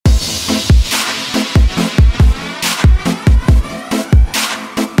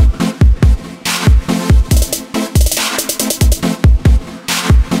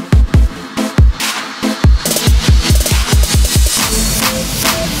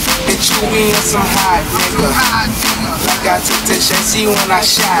we on some hot, nigga. Like I took the chassis when I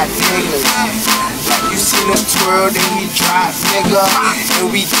shot, nigga. Like you seen him twirl, then he drop, nigga.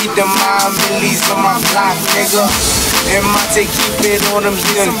 And we keep the mind millies on my block, nigga. And Monte keep it on him,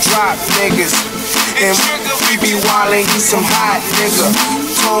 he done drop, niggas. And we be wildin', he some hot, nigga.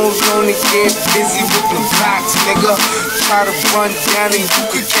 Tones gonna get busy with the blocks, nigga. Try to run down and you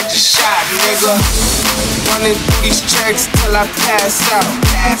could catch a shot, nigga. Running through these checks till I pass out.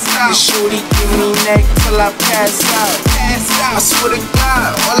 And shorty give me neck till I pass out. I swear to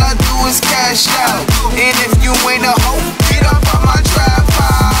God, all I do is cash out. And if you ain't a hoe, get up on my trap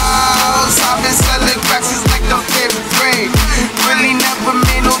house. I've been selling cracks since like the 5th grade. Really never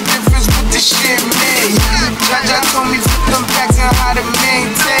made no difference with the shit made. Jaja told me flip them packs and how to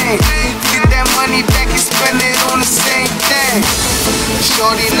maintain. Get that money back and spend it on the same thing.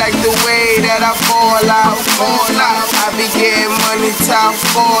 Shorty like the way that I fall out. I be getting money till I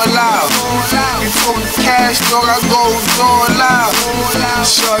fall out. Before the cash, dog, I go all out.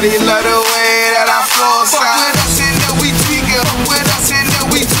 Shorty love the way that I flow out. With us and then we tweak it. With us and then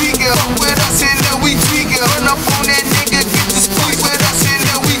we tweak it. With us and then we tweak it. Run up on that nigga, get the squeak. With us and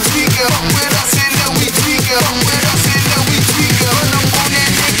then we tweak it. With us and then we tweak it. With us and then we tweak it. Run up on that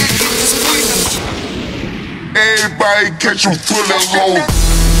nigga, get the squeak. Everybody catch him full of low.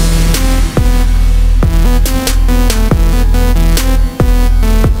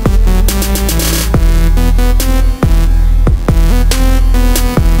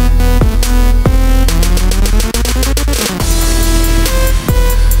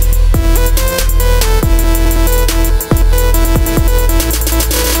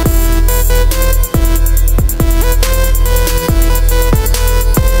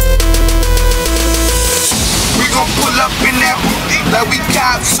 Like we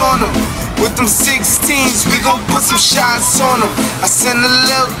cops on them. With them 16s, we gon' put some shots on them. I send a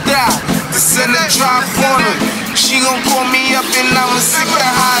little dot to send a drop on them. She gon' call me up and I'ma sick the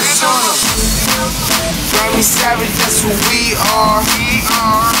highs on them. Grammy Savage, that's who we are.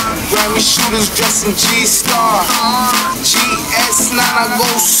 Grammy shooters dressed in G-Star. GS9, I go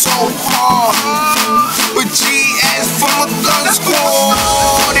so hard. With GS from a gun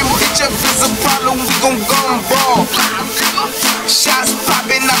squad. And bitch up is a problem, we gon' gun ball. Shots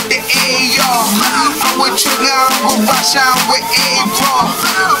popping out the AR. I'm with Trigger, I'm with Rasha, I'm with A-Ball.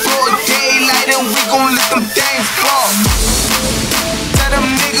 Broad daylight and we gon' let them things fall. Tell them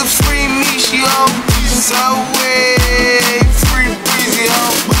niggas free me, yo. Subway, free Breezy,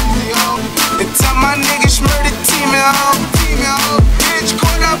 yo. And tell my nigga Shmurda team, yo. Bitch,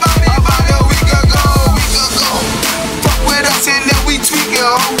 caught up out it, we could go. Fuck with us and then we tweak it,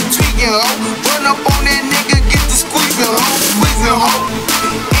 ho. Run up on that nigga, get the squeezing, ho.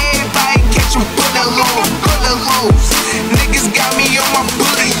 Everybody catch him, bullet holes. Niggas got me on my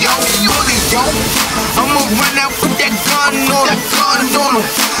bully, yo. I'ma run out, put that gun on him.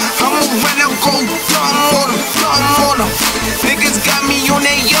 I'ma run out, go dumb on him. Niggas got me on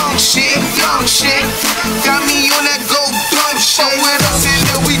that young shit. Got me on that go dumb shit. With us and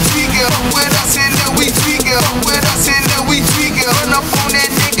then we tweak it. With us and then we tweak it. With us and then we tweak it. Run up on that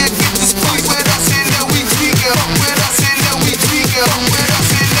nigga, get the squeak. With us and then we tweak it. With us and then we tweak it. With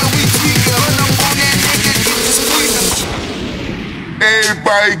us and then we tweak it. Run up on that nigga, get the squeak.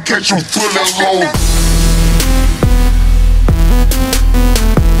 Everybody catch him full of low.